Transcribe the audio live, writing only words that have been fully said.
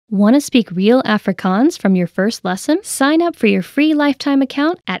Want to speak real Afrikaans from your first lesson? Sign up for your free lifetime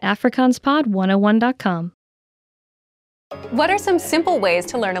account at afrikaanspod101.com. What are some simple ways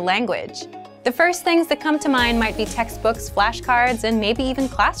to learn a language? The first things that come to mind might be textbooks, flashcards, and maybe even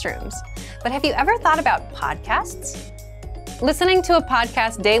classrooms. But have you ever thought about podcasts? Listening to a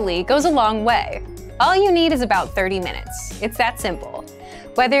podcast daily goes a long way. All you need is about 30 minutes. It's that simple.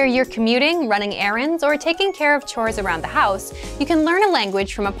 Whether you're commuting, running errands, or taking care of chores around the house, you can learn a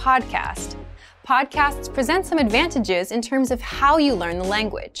language from a podcast. Podcasts present some advantages in terms of how you learn the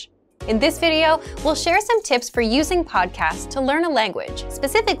language. In this video, we'll share some tips for using podcasts to learn a language,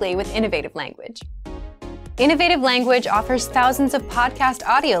 specifically with Innovative Language. Innovative Language offers thousands of podcast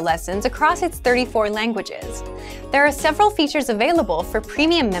audio lessons across its 34 languages. There are several features available for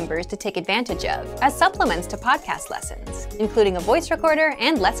premium members to take advantage of as supplements to podcast lessons, including a voice recorder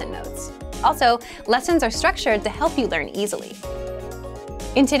and lesson notes. Also, lessons are structured to help you learn easily.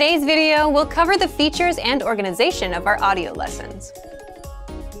 In today's video, we'll cover the features and organization of our audio lessons.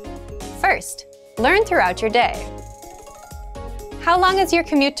 First, learn throughout your day. How long is your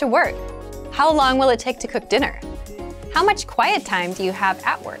commute to work? How long will it take to cook dinner? How much quiet time do you have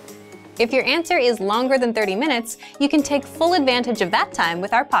at work? If your answer is longer than 30 minutes, you can take full advantage of that time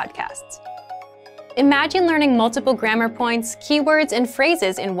with our podcasts. Imagine learning multiple grammar points, keywords, and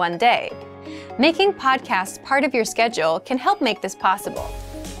phrases in one day. Making podcasts part of your schedule can help make this possible.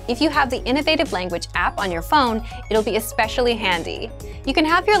 If you have the Innovative Language app on your phone, it'll be especially handy. You can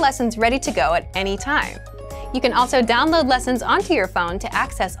have your lessons ready to go at any time. You can also download lessons onto your phone to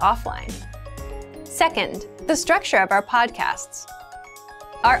access offline. Second, the structure of our podcasts.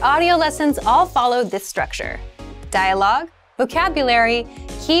 Our audio lessons all follow this structure: dialogue, vocabulary,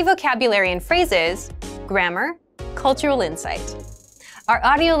 key vocabulary and phrases, grammar, cultural insight. Our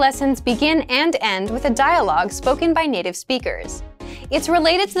audio lessons begin and end with a dialogue spoken by native speakers. It's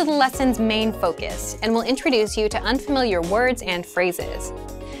related to the lesson's main focus and will introduce you to unfamiliar words and phrases.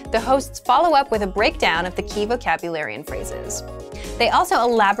 The hosts follow up with a breakdown of the key vocabulary and phrases. They also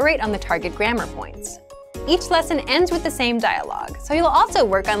elaborate on the target grammar points. Each lesson ends with the same dialogue, so you'll also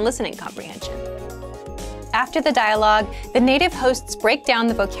work on listening comprehension. After the dialogue, the native hosts break down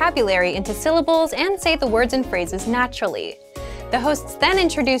the vocabulary into syllables and say the words and phrases naturally. The hosts then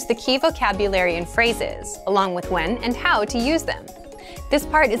introduce the key vocabulary and phrases, along with when and how to use them. This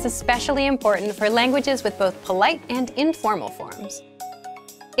part is especially important for languages with both polite and informal forms.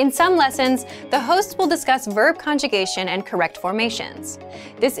 In some lessons, the hosts will discuss verb conjugation and correct formations.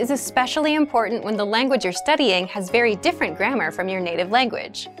 This is especially important when the language you're studying has very different grammar from your native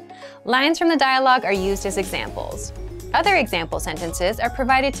language. Lines from the dialogue are used as examples. Other example sentences are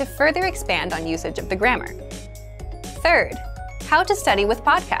provided to further expand on usage of the grammar. Third, how to study with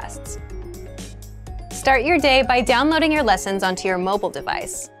podcasts. Start your day by downloading your lessons onto your mobile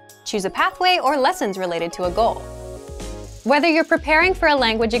device. Choose a pathway or lessons related to a goal. Whether you're preparing for a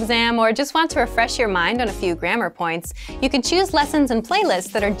language exam or just want to refresh your mind on a few grammar points, you can choose lessons and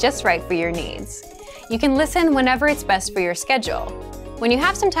playlists that are just right for your needs. You can listen whenever it's best for your schedule. When you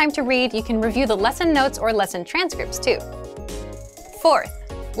have some time to read, you can review the lesson notes or lesson transcripts too. Fourth,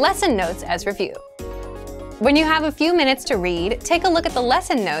 lesson notes as review. When you have a few minutes to read, take a look at the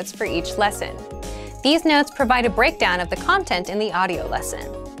lesson notes for each lesson. These notes provide a breakdown of the content in the audio lesson.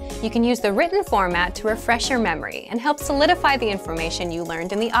 You can use the written format to refresh your memory and help solidify the information you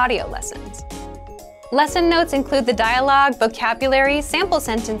learned in the audio lessons. Lesson notes include the dialogue, vocabulary, sample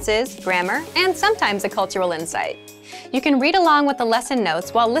sentences, grammar, and sometimes a cultural insight. You can read along with the lesson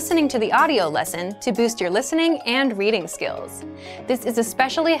notes while listening to the audio lesson to boost your listening and reading skills. This is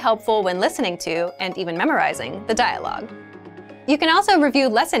especially helpful when listening to, and even memorizing, the dialogue. You can also review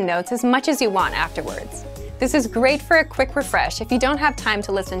lesson notes as much as you want afterwards. This is great for a quick refresh if you don't have time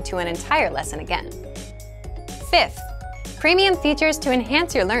to listen to an entire lesson again. Fifth, premium features to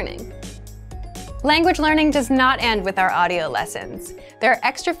enhance your learning. Language learning does not end with our audio lessons. There are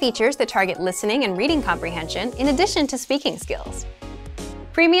extra features that target listening and reading comprehension in addition to speaking skills.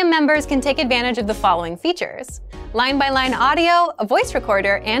 Premium members can take advantage of the following features: line-by-line audio, a voice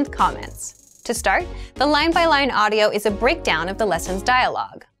recorder, and comments. To start, the line-by-line audio is a breakdown of the lesson's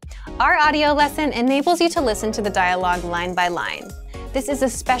dialogue. Our audio lesson enables you to listen to the dialogue line by line. This is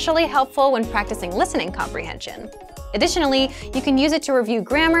especially helpful when practicing listening comprehension. Additionally, you can use it to review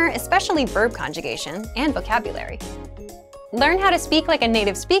grammar, especially verb conjugation, and vocabulary. Learn how to speak like a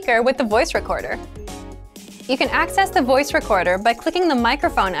native speaker with the voice recorder. You can access the voice recorder by clicking the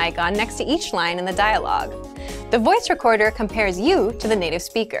microphone icon next to each line in the dialogue. The voice recorder compares you to the native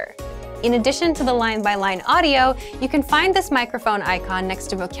speaker. In addition to the line-by-line audio, you can find this microphone icon next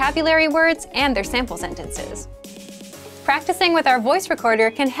to vocabulary words and their sample sentences. Practicing with our voice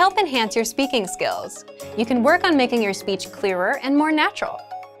recorder can help enhance your speaking skills. You can work on making your speech clearer and more natural.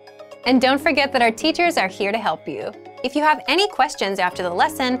 And don't forget that our teachers are here to help you. If you have any questions after the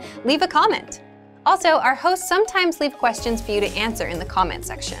lesson, leave a comment. Also, our hosts sometimes leave questions for you to answer in the comment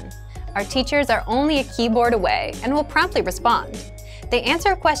section. Our teachers are only a keyboard away and will promptly respond. They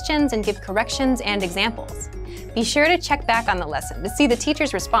answer questions and give corrections and examples. Be sure to check back on the lesson to see the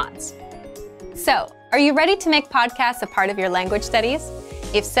teacher's response. So, are you ready to make podcasts a part of your language studies?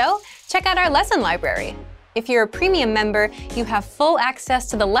 If so, check out our lesson library. If you're a premium member, you have full access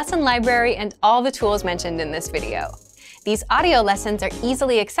to the lesson library and all the tools mentioned in this video. These audio lessons are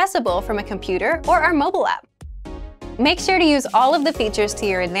easily accessible from a computer or our mobile app. Make sure to use all of the features to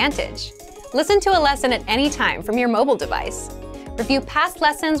your advantage. Listen to a lesson at any time from your mobile device. Review past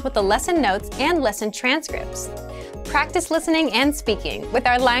lessons with the lesson notes and lesson transcripts. Practice listening and speaking with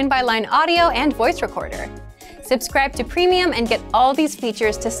our line-by-line audio and voice recorder. Subscribe to Premium and get all these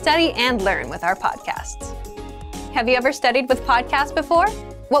features to study and learn with our podcasts. Have you ever studied with podcasts before?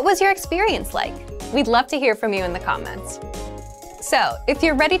 What was your experience like? We'd love to hear from you in the comments. So, if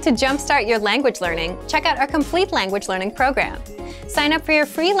you're ready to jumpstart your language learning, check out our complete language learning program. Sign up for your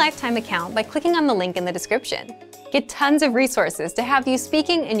free lifetime account by clicking on the link in the description. Get tons of resources to have you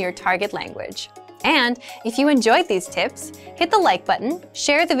speaking in your target language. And if you enjoyed these tips, hit the like button,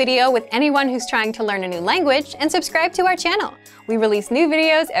 share the video with anyone who's trying to learn a new language, and subscribe to our channel. We release new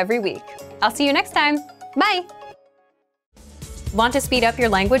videos every week. I'll see you next time. Bye! Want to speed up your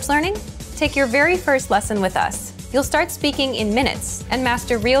language learning? Take your very first lesson with us. You'll start speaking in minutes and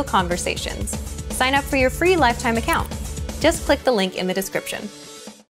master real conversations. Sign up for your free lifetime account. Just click the link in the description.